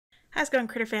How's it going,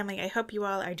 Critter Family? I hope you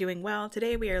all are doing well.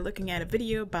 Today we are looking at a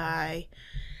video by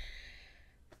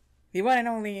the one and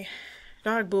only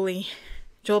dog bully,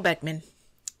 Joel Beckman.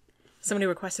 Somebody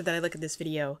requested that I look at this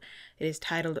video. It is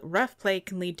titled, Rough Play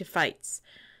Can Lead to Fights.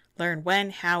 Learn when,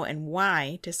 how, and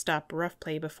why to stop rough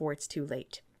play before it's too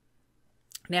late.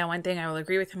 Now, one thing I will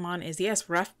agree with him on is, yes,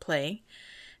 rough play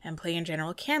and play in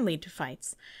general can lead to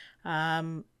fights.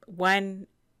 When,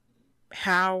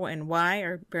 how, and why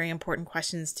are very important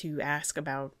questions to ask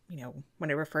about, when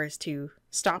it refers to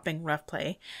stopping rough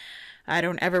play. I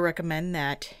don't ever recommend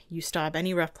that you stop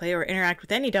any rough play or interact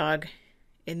with any dog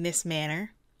in this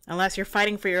manner, unless you're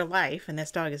fighting for your life and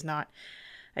this dog is not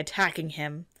attacking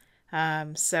him.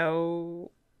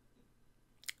 So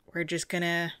we're just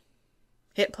gonna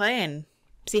hit play and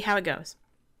see how it goes.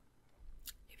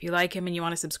 If you like him and you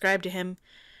want to subscribe to him,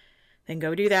 then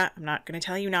go do that. I'm not going to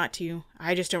tell you not to.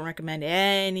 I just don't recommend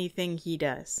anything he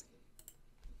does.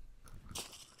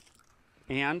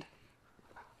 And?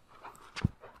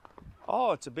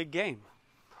 Oh, it's a big game.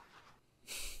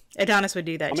 Adonis would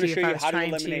do that too if I was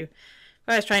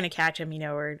trying to catch him,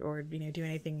 or do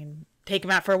anything and take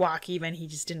him out for a walk even. He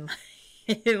just didn't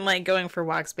he didn't like going for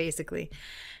walks, basically.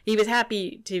 He was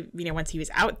happy to, once he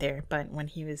was out there, but when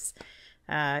he was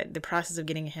the process of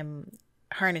getting him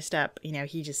harnessed up,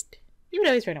 he would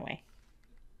always run away.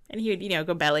 And he would,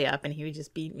 go belly up, and he would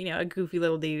just be, a goofy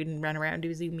little dude and run around and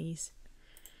do zoomies.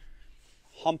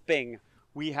 Humping.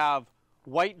 We have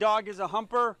white dog is a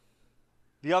humper.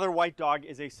 The other white dog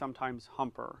is a sometimes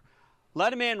humper.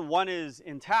 Let him in. One is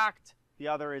intact. The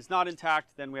other is not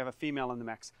intact. Then we have a female in the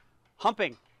mix.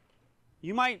 Humping.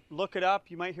 You might look it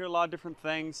up. You might hear a lot of different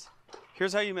things.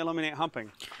 Here's how you eliminate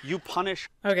humping. You punish.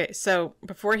 Okay, so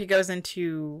before he goes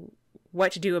into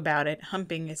what to do about it,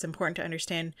 humping, it's important to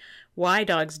understand why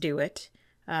dogs do it,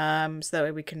 so that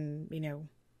way we can,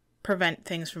 prevent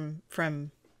things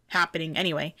from happening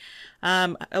anyway.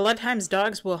 A lot of times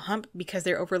dogs will hump because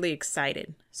they're overly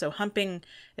excited. So humping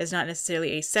is not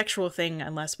necessarily a sexual thing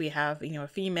unless we have, a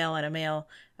female and a male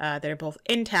that are both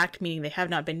intact, meaning they have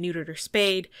not been neutered or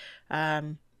spayed.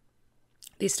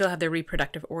 They still have their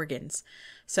reproductive organs.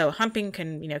 So humping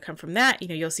can, come from that.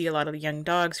 You'll see a lot of young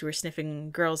dogs who are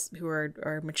sniffing girls who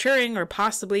are maturing or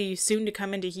possibly soon to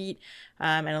come into heat.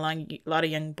 And a lot of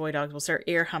young boy dogs will start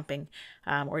air humping,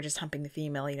 or just humping the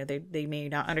female. They may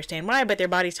not understand why, but their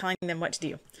body's telling them what to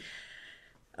do.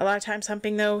 A lot of times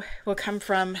humping, though, will come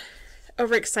from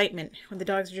overexcitement, when the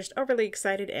dogs are just overly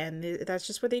excited, and that's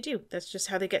just what they do. That's just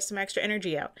how they get some extra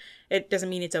energy out. It doesn't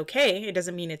mean it's okay. It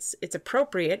doesn't mean it's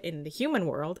appropriate in the human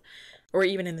world, or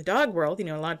even in the dog world.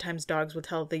 A lot of times dogs will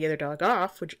tell the other dog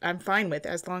off, which I'm fine with,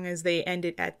 as long as they end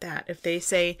it at that. If they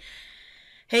say,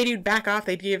 hey dude, back off,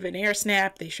 they give an air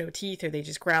snap, they show teeth, or they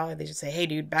just growl, or they just say, hey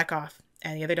dude, back off,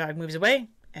 and the other dog moves away,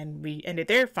 and we end it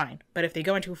there, fine. But if they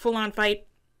go into a full-on fight,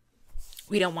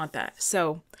 we don't want that.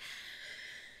 So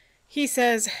he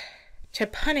says to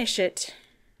punish it,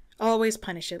 always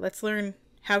punish it. Let's learn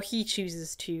how he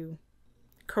chooses to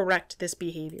correct this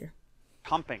behavior.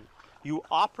 Humping. You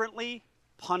operantly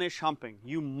punish humping.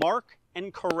 You mark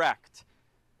and correct.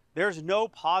 There's no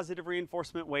positive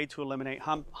reinforcement way to eliminate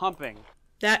humping.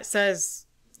 That says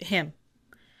him.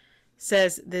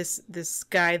 Says this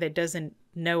guy that doesn't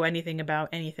know anything about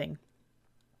anything.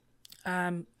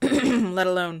 Let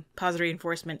alone positive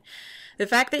reinforcement. The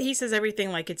fact that he says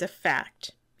everything like it's a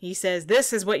fact. He says,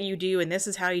 this is what you do and this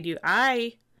is how you do.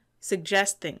 I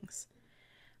suggest things.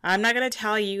 I'm not going to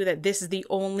tell you that this is the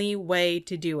only way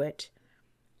to do it.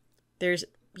 There's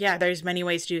many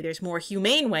ways to do it. There's more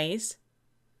humane ways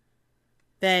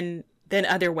than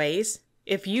other ways.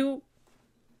 If you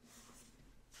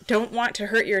don't want to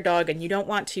hurt your dog and you don't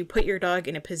want to put your dog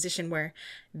in a position where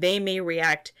they may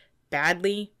react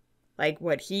badly, like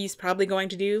what he's probably going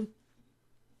to do,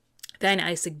 then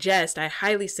I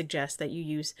highly suggest that you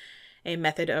use a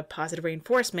method of positive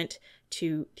reinforcement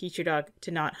to teach your dog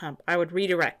to not hump. I would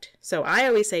redirect. So I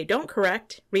always say, don't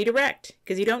correct, redirect,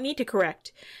 because you don't need to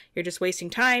correct. You're just wasting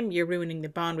time. You're ruining the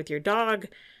bond with your dog.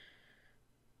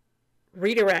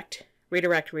 Redirect,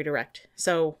 redirect, redirect.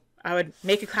 So I would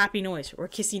make a clappy noise or a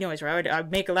kissy noise, or I would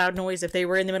make a loud noise if they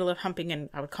were in the middle of humping, and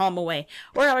I would call them away.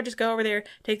 Or I would just go over there,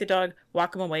 take the dog,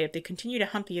 walk them away. If they continue to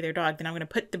hump the other dog, then I'm going to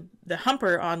put the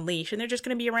humper on leash, and they're just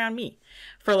going to be around me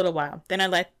for a little while. Then I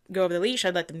let go of the leash.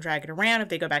 I'd let them drag it around. If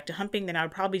they go back to humping, then I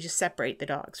would probably just separate the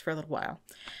dogs for a little while,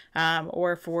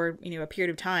 or for a period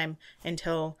of time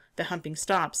until the humping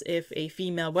stops. If a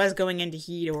female was going into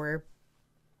heat or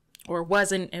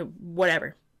wasn't,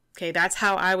 whatever. Okay, that's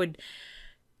how I would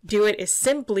do it, is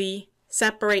simply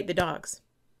separate the dogs.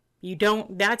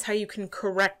 That's how you can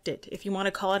correct it, if you want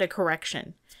to call it a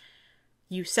correction.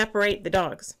 you separate the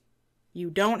dogs. You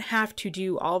don't have to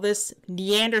do all this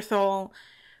Neanderthal,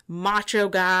 macho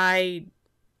guy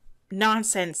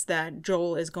nonsense that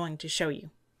Joel is going to show you.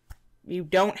 You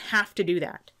don't have to do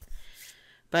that.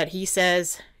 But he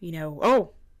says, you know,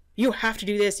 oh, you have to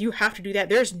do this, you have to do that.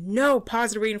 There's no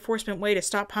positive reinforcement way to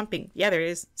stop humping. Yeah, there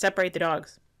is. Separate the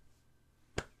dogs.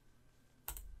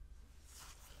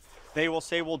 They will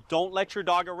say, well, don't let your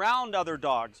dog around other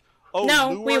dogs. Oh,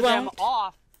 no, lure we them won't.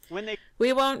 off when they...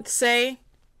 We won't say,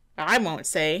 I won't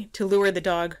say, to lure the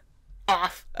dog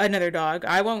off another dog.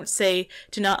 I won't say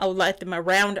to not let them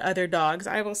around other dogs.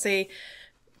 I will say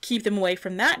keep them away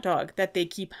from that dog that they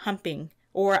keep humping.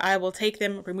 Or I will take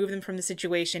them, remove them from the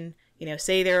situation. You know,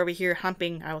 say they're over here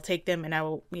humping, I will take them and I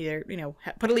will either, you know,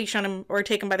 put a leash on them or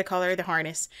take them by the collar or the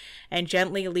harness and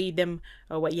gently lead them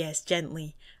away. Yes,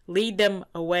 gently. Lead them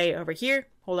away over here,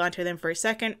 hold on to them for a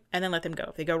second, and then let them go.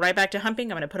 If they go right back to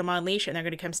humping, I'm going to put them on leash and they're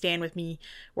going to come stand with me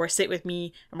or sit with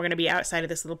me, and we're going to be outside of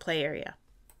this little play area.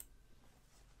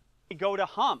 Go to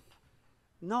hump.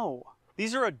 No,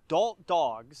 these are adult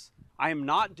dogs. I am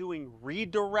not doing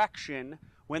redirection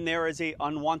when there is a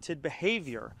unwanted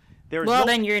behavior.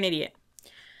 Then you're an idiot.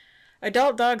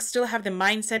 Adult dogs still have the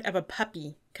mindset of a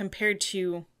puppy compared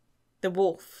to the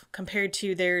wolf, compared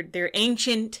to their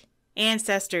ancient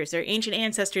ancestors. Their ancient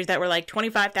ancestors that were like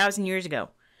 25,000 years ago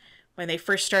when they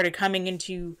first started coming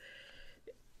into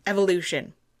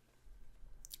evolution.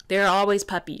 They're always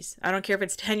puppies. I don't care if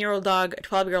it's a 10-year-old dog, a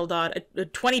 12-year-old dog, a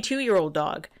 22-year-old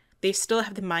dog. They still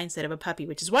have the mindset of a puppy,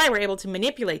 which is why we're able to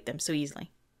manipulate them so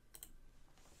easily.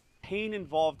 Pain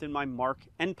involved in my mark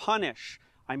and punish.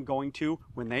 I'm going to,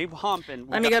 when they hump and...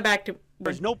 Let me go back to...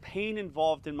 There's no pain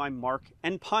involved in my mark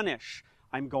and punish.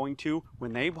 I'm going to,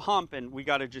 when they hump, and we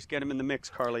got to just get them in the mix,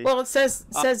 Carly. Well, it says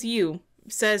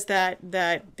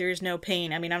that there's no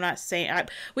pain. I mean, I'm not saying...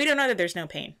 we don't know that there's no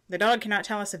pain. The dog cannot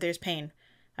tell us if there's pain.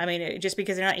 I mean, just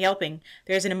because they're not yelping.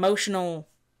 There's an emotional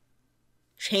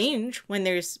change when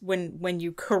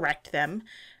you correct them.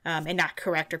 And not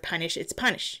correct or punish. It's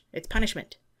punish. It's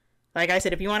punishment. Like I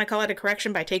said, if you want to call it a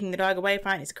correction by taking the dog away,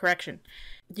 fine, it's a correction.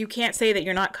 You can't say that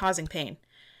you're not causing pain.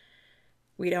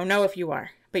 We don't know if you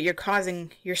are, but you're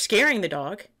scaring the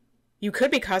dog. You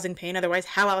could be causing pain, otherwise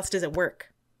how else does it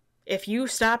work? If you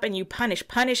stop and you punish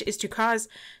is to cause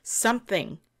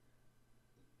something.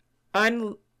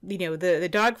 The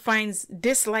dog finds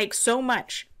dislike so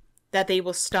much that they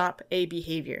will stop a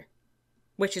behavior,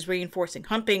 which is reinforcing.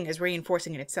 Humping is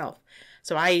reinforcing in itself.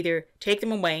 So I either take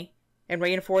them away and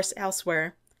reinforce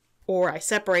elsewhere, or I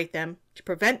separate them to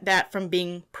prevent that from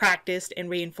being practiced and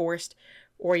reinforced,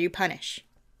 or you punish.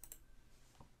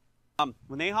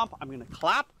 When they hump, I'm going to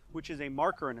clap, which is a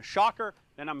marker and a shocker.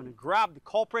 Then I'm going to grab the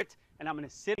culprit, and I'm going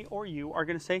to sit, or you are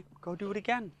going to say, go do it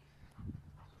again.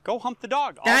 Go hump the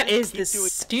dog. That is the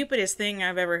stupidest thing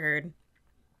I've ever heard.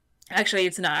 Actually,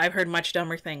 it's not. I've heard much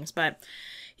dumber things, but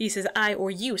he says I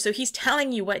or you. So he's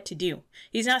telling you what to do.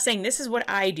 He's not saying this is what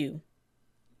I do.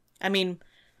 I mean,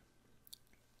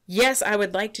 yes, I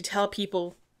would like to tell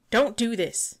people, don't do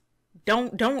this.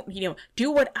 Don't,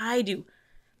 do what I do.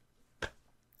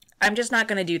 I'm just not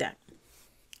going to do that.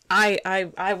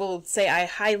 I will say I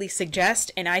highly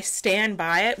suggest, and I stand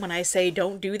by it when I say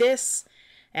don't do this,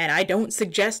 and I don't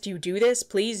suggest you do this.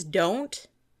 Please don't.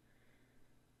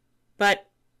 But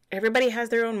everybody has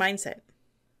their own mindset.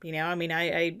 I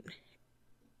mean,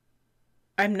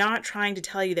 I'm not trying to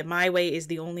tell you that my way is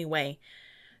the only way.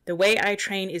 The way I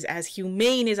train is as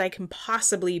humane as I can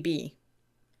possibly be.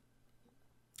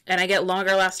 And I get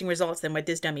longer lasting results than what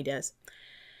this dummy does.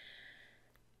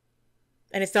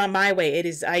 And it's not my way.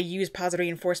 I use positive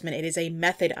reinforcement. It is a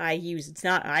method I use.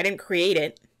 I didn't create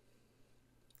it.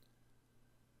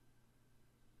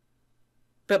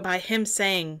 But by him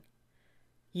saying,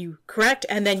 you correct,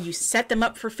 and then you set them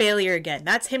up for failure again.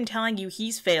 That's him telling you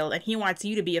he's failed, and he wants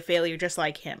you to be a failure just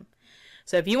like him.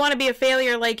 So if you want to be a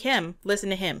failure like him, listen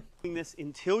to him. This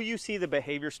until you see the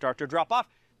behavior start to drop off,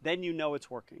 then you know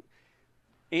it's working.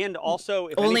 And also,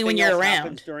 if only when you're around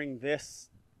happens during this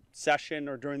session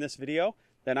or during this video,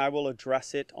 then I will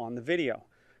address it on the video.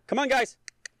 Come on, guys.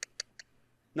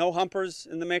 No humpers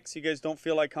in the mix. You guys don't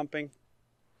feel like humping.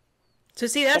 So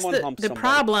see, that's the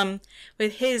problem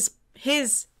with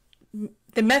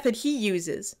the method he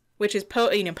uses, which is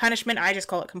punishment. I just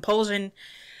call it compulsion.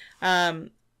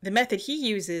 The method he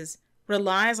uses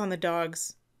relies on the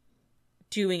dogs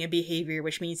doing a behavior,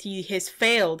 which means he has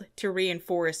failed to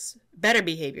reinforce better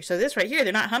behavior. So this right here,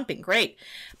 they're not humping, great,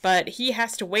 but he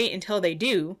has to wait until they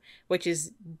do, which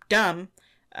is dumb.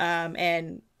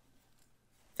 And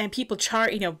people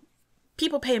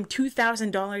People pay him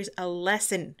 $2,000 a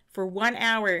lesson for 1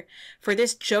 hour for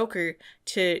this joker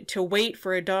to wait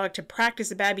for a dog to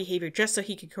practice a bad behavior just so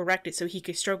he could correct it, so he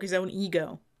could stroke his own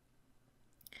ego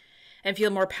and feel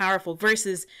more powerful,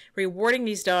 versus rewarding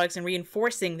these dogs and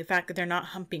reinforcing the fact that they're not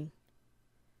humping.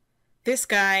 This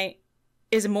guy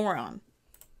is a moron.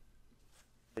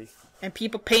 And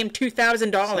people pay him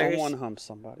 $2,000. Someone hump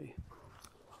somebody.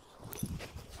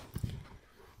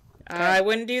 I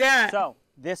wouldn't do that. So,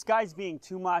 this guy's being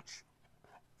too much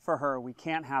for her. We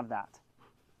can't have that.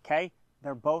 Okay?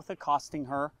 They're both accosting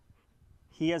her.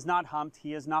 He has not humped.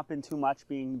 He has not been too much,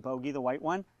 being Bogey, the white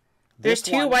one. There's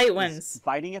two white ones.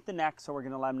 Biting at the neck, so we're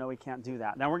going to let him know he can't do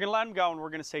that. Now we're going to let him go, and we're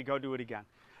going to say, go do it again.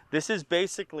 This is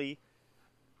basically,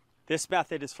 this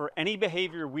method is for any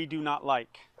behavior we do not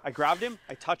like. I grabbed him.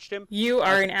 I touched him. You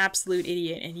are an absolute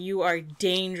idiot, and you are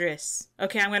dangerous.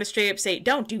 Okay, I'm going to straight up say,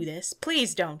 don't do this.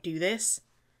 Please don't do this.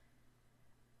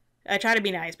 I try to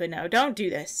be nice, but no, don't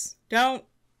do this. Don't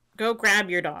go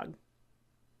grab your dog.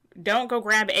 Don't go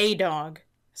grab a dog,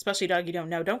 especially a dog you don't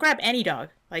know. Don't grab any dog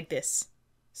like this.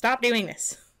 Stop doing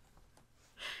this.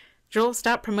 Joel,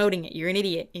 stop promoting it. You're an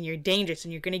idiot, and you're dangerous,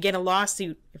 and you're going to get a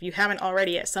lawsuit if you haven't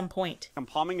already at some point. I'm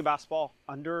palming a basketball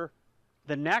under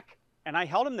the neck, and I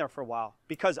held him there for a while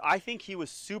because I think he was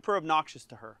super obnoxious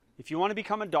to her. If you want to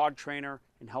become a dog trainer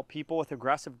and help people with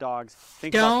aggressive dogs,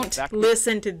 think about Don't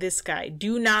listen to this guy.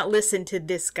 Do not listen to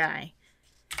this guy.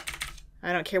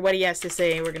 I don't care what he has to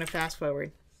say. We're going to fast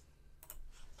forward.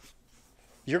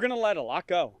 You're going to let a lot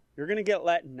go. You're going to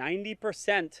let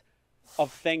 90%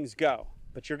 of things go.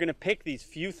 But you're going to pick these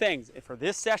few things. For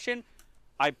this session,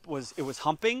 it was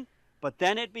humping, but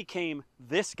then it became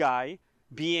this guy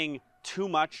being too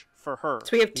much for her.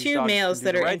 So we have two males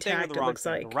that are intact, it looks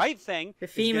like. The right thing. The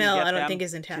female, I don't think,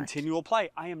 is intact. Continual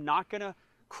play. I am not going to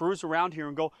cruise around here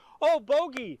and go, oh,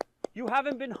 Bogey, you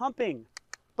haven't been humping.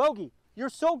 Bogey, you're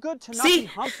so good to not be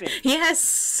humping. He has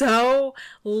so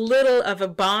little of a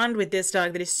bond with this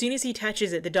dog that as soon as he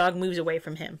touches it, the dog moves away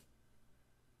from him.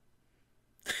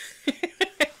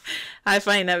 I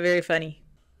find that very funny.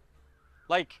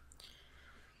 Like,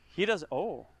 he does,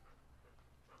 oh.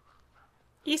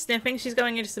 He's sniffing. She's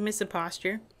going into submissive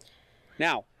posture.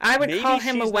 Now, I would call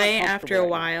him away after a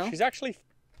while. She's actually...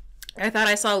 I thought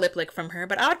I saw a lip lick from her,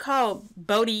 but I would call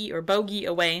Bodie or Bogey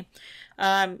away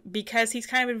because he's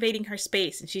kind of invading her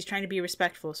space and she's trying to be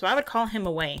respectful. So I would call him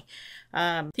away.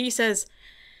 He says,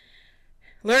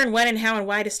 learn when and how and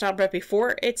why to stop right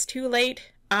before it's too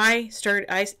late. I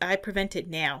prevent it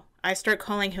now. I start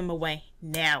calling him away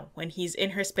now when he's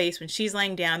in her space, when she's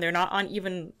laying down. They're not on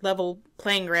even level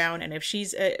playing ground. And if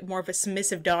she's more of a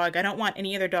submissive dog, I don't want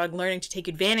any other dog learning to take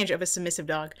advantage of a submissive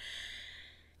dog.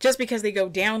 Just because they go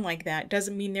down like that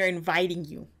doesn't mean they're inviting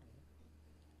you.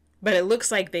 But it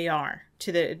looks like they are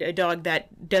to a dog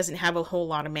that doesn't have a whole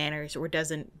lot of manners or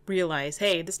doesn't realize,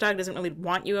 hey, this dog doesn't really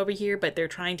want you over here, but they're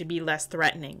trying to be less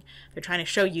threatening. They're trying to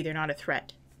show you they're not a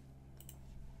threat.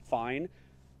 Fine.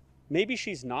 Maybe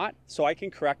she's not, so I can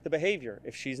correct the behavior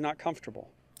if she's not comfortable.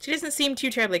 She doesn't seem too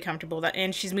terribly comfortable,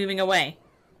 and she's moving away.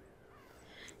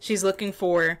 She's looking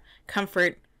for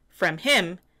comfort from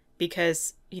him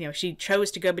because, you know, she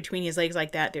chose to go between his legs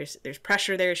like that. There's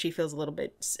pressure there. She feels a little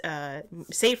bit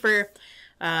safer.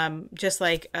 Just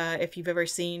like if you've ever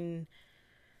seen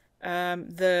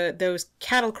those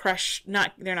cattle crush.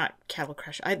 They're not cattle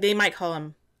crush. They might call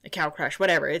them a cow crush.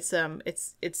 Whatever. It's a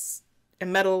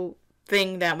metal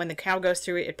thing that when the cow goes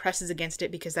through it, it presses against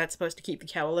it because that's supposed to keep the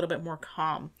cow a little bit more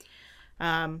calm.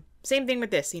 Same thing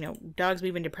with this. You know, dogs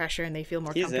move into pressure and they feel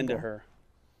more comfortable. He's into her.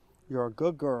 You're a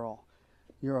good girl.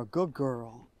 You're a good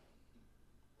girl.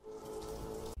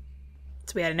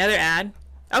 So we had another ad.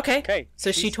 Okay.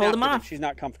 So she told him off. She's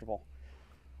not comfortable.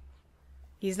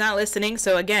 He's not listening.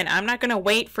 So again, I'm not going to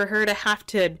wait for her to have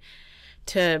to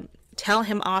tell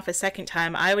him off a second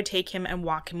time. I would take him and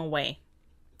walk him away.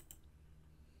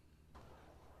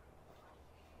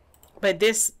 But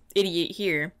this idiot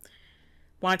here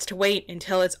wants to wait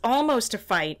until it's almost a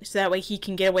fight so that way he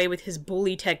can get away with his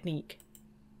bully technique.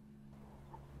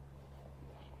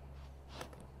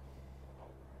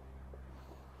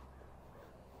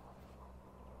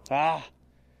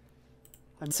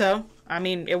 So, I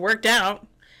mean, it worked out.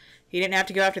 He didn't have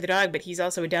to go after the dog, but he's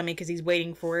also a dummy because he's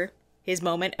waiting for his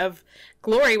moment of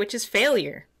glory, which is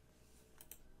failure.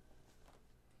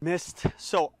 Missed.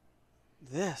 So,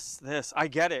 this, I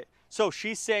get it. So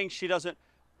she's saying she doesn't,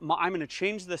 I'm going to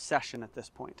change the session at this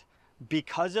point.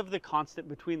 Because of the constant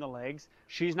between the legs,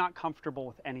 she's not comfortable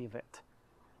with any of it.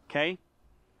 Okay?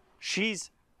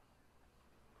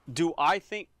 Do I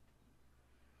think,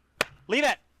 leave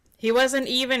it! He wasn't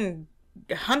even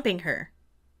humping her.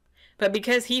 But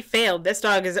because he failed, this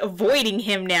dog is avoiding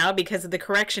him now because of the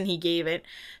correction he gave it.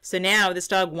 So now this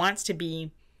dog wants to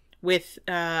be with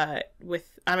I'm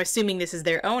assuming this is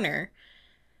their owner.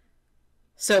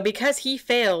 So because he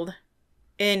failed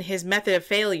in his method of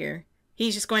failure,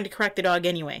 he's just going to correct the dog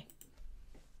anyway.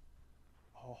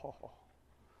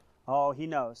 Oh, he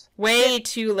knows. Way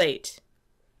too late.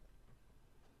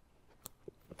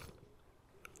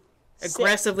 Sit.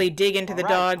 Aggressively dig into the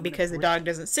dog because the dog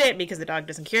doesn't sit, because the dog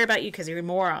doesn't care about you, because you're a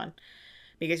moron,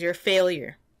 because you're a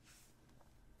failure.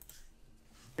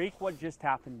 Break what just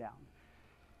happened down.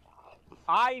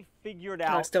 I figured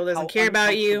out dog still doesn't care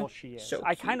about you. She is. So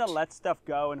I kind of let stuff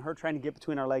go, and her trying to get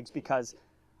between our legs because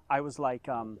I was like,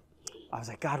 God,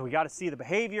 we got to see the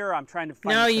behavior. I'm trying to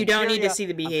find. No, the you don't need to criteria. see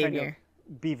the behavior.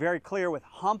 Be very clear with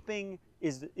humping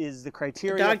is the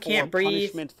criteria the dog for can't breathe.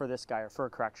 Punishment for this guy or for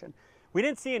a correction. We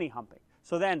didn't see any humping.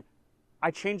 So then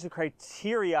I changed the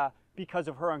criteria because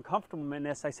of her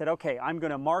uncomfortableness. I said, okay, I'm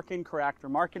going to mark and correct or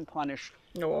mark and punish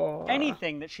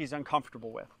anything that she's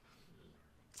uncomfortable with.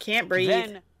 Can't breathe.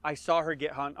 Then I saw her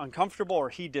get uncomfortable or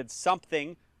he did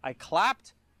something. I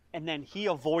clapped and then he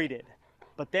avoided.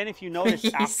 But then if you notice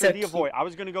after the avoid, I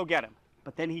was going to go get him.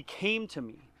 But then he came to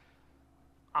me.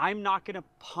 I'm not going to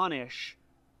punish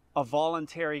a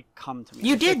voluntary come to me.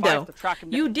 You did though.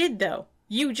 You did though.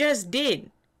 You just did.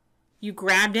 You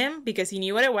grabbed him because he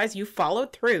knew what it was. You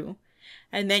followed through.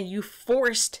 And then you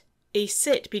forced a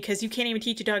sit because you can't even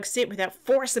teach a dog sit without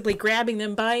forcibly grabbing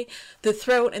them by the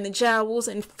throat and the jowls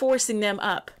and forcing them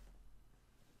up.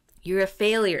 You're a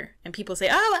failure. And people say,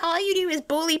 oh, all you do is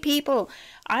bully people.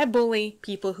 I bully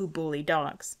people who bully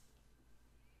dogs.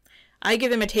 I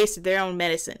give them a taste of their own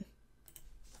medicine.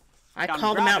 I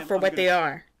call them out for what they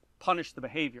are. Punish the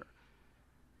behavior.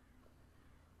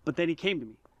 But then he came to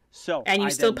me. So and you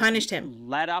still punished him.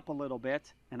 Let up a little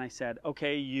bit, and I said,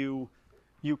 "Okay, you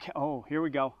can." Oh, here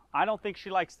we go. I don't think she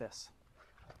likes this.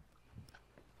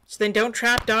 So then, don't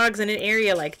trap dogs in an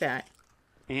area like that.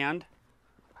 And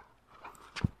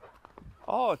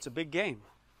oh, it's a big game.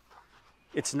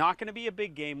 It's not going to be a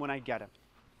big game when I get him.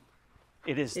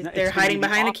 It is. They're hiding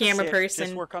behind a camera person.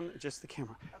 Just work on just the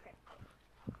camera. Okay.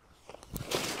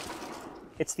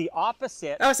 It's the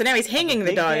opposite. Oh, so now he's hanging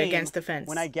the dog against the fence.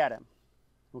 When I get him.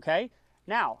 Okay?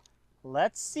 Now,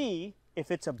 let's see if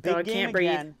it's a big game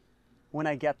again when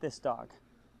I get this dog.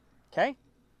 Okay?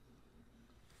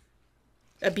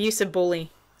 Abusive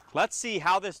bully. Let's see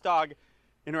how this dog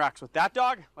interacts with that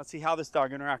dog. Let's see how this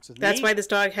dog interacts with me. That's why this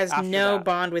dog has no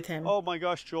bond with him. Oh my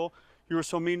gosh, Joel. You were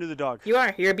so mean to the dog. You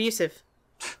are. You're abusive.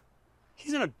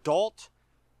 He's an adult,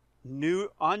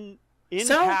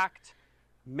 intact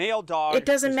male dog. It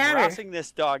doesn't matter. Harassing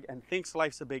this dog and thinks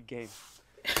life's a big game.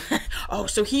 Oh,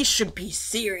 so he should be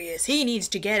serious. He needs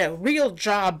to get a real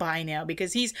job by now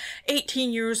because he's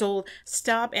 18 years old.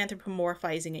 Stop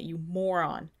anthropomorphizing it, you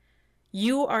moron.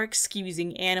 You are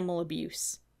excusing animal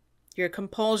abuse. You're a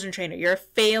compulsion trainer. You're a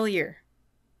failure.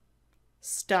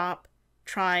 Stop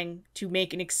trying to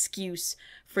make an excuse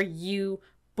for you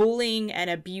bullying and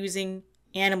abusing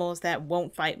animals that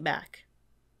won't fight back.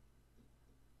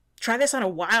 Try this on a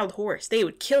wild horse. They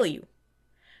would kill you.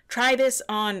 Try this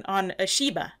on a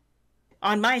Shiba.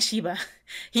 On my Shiba.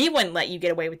 He wouldn't let you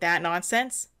get away with that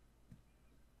nonsense.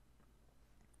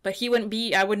 But he wouldn't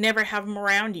be... I would never have him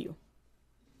around you.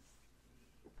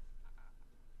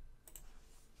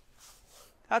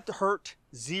 That hurt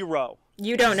zero.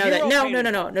 You don't know that.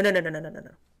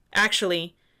 No.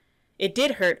 Actually, it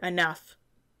did hurt enough.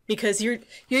 Because you're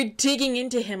digging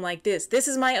into him like this. This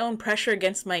is my own pressure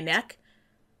against my neck.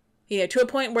 You know, to a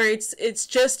point where it's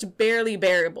just barely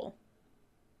bearable.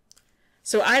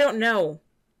 So I don't know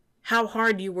how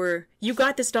hard you were. You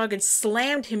got this dog and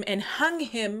slammed him and hung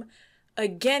him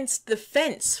against the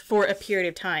fence for a period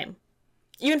of time.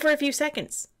 Even for a few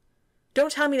seconds.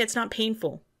 Don't tell me that's not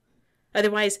painful.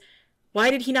 Otherwise, why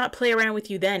did he not play around with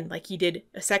you then like he did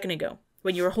a second ago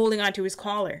when you were holding onto his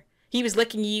collar? He was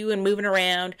licking you and moving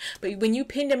around, but when you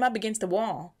pinned him up against the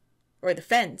wall or the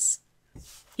fence,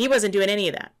 he wasn't doing any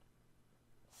of that.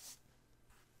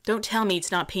 Don't tell me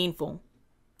it's not painful.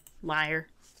 Liar.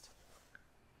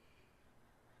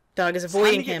 Dog is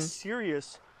avoiding him. Get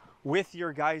serious with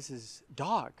your guys'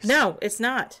 dogs. No, it's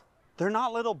not. They're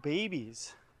not little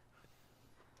babies.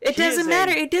 It doesn't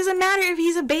matter. It doesn't matter if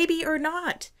he's a baby or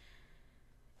not.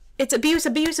 It's abuse,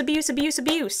 abuse, abuse, abuse,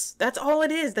 abuse. That's all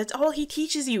it is. That's all he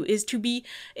teaches you is to be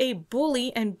a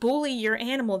bully and bully your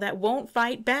animal that won't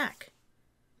fight back.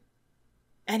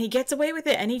 And he gets away with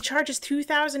it, and he charges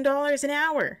 $2,000 an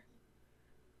hour.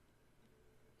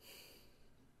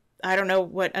 I don't know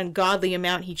what ungodly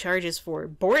amount he charges for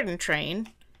board and train.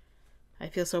 I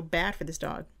feel so bad for this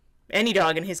dog. any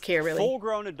dog in his care, really.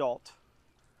 Full-grown adult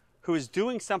who is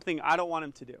doing something I don't want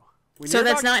him to do. So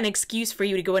that's not an excuse for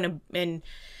you to go in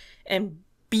and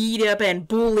beat up and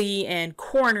bully and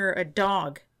corner a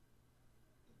dog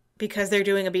because they're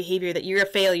doing a behavior that you're a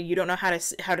failure. You don't know how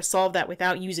to solve that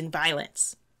without using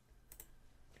violence.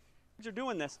 You're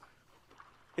doing this.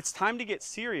 It's time to get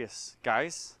serious,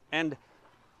 guys, and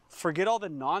forget all the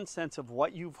nonsense of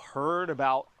what you've heard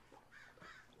about.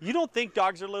 You don't think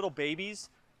dogs are little babies.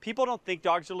 People don't think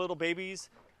dogs are little babies,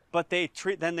 but they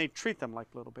treat them like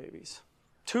little babies.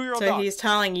 2-year-old So dogs. he's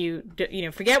telling you,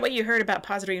 forget what you heard about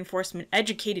positive reinforcement.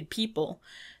 Educated people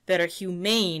that are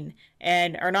humane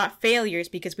and are not failures,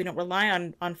 because we don't rely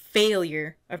on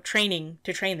failure of training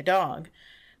to train the dog.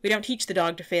 We don't teach the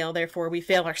dog to fail, therefore we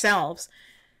fail ourselves.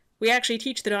 We actually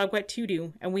teach the dog what to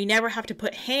do, and we never have to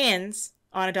put hands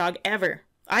on a dog ever.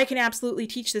 I can absolutely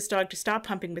teach this dog to stop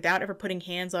humping without ever putting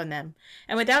hands on them,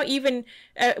 and without even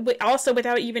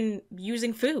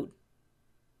using food.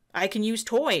 I can use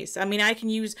toys. I mean, I can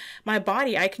use my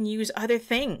body. I can use other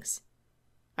things.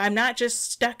 I'm not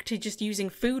just stuck to just using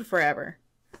food forever.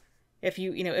 If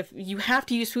you have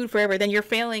to use food forever, then you're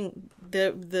failing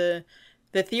the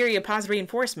theory of positive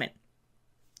reinforcement.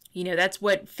 That's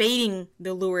what fading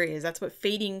the lure is. That's what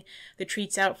fading the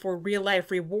treats out for real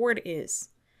life reward is.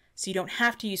 So you don't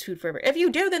have to use food forever. If you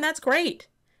do, then that's great.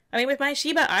 I mean, with my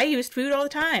Shiba, I used food all the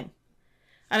time.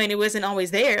 I mean, it wasn't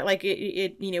always there. Like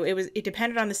it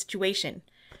depended on the situation.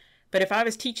 But if I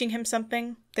was teaching him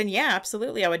something, then yeah,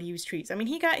 absolutely, I would use treats. I mean,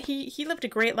 he lived a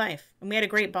great life, and we had a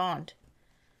great bond.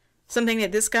 Something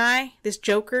that this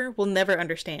joker, will never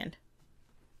understand.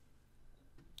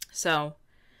 So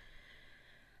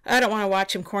I don't want to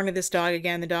watch him corner this dog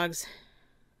again.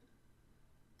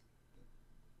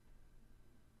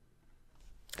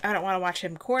 I don't want to watch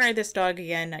him corner this dog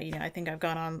again. I think I've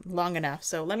gone on long enough.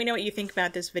 So let me know what you think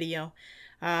about this video.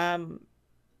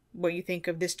 What you think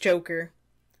of this joker.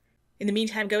 In the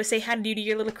meantime, go say how to do to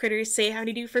your little critters. Say how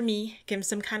to do for me. Give them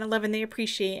some kind of love and they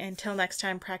appreciate. Until next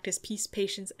time, practice peace,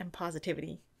 patience, and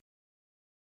positivity.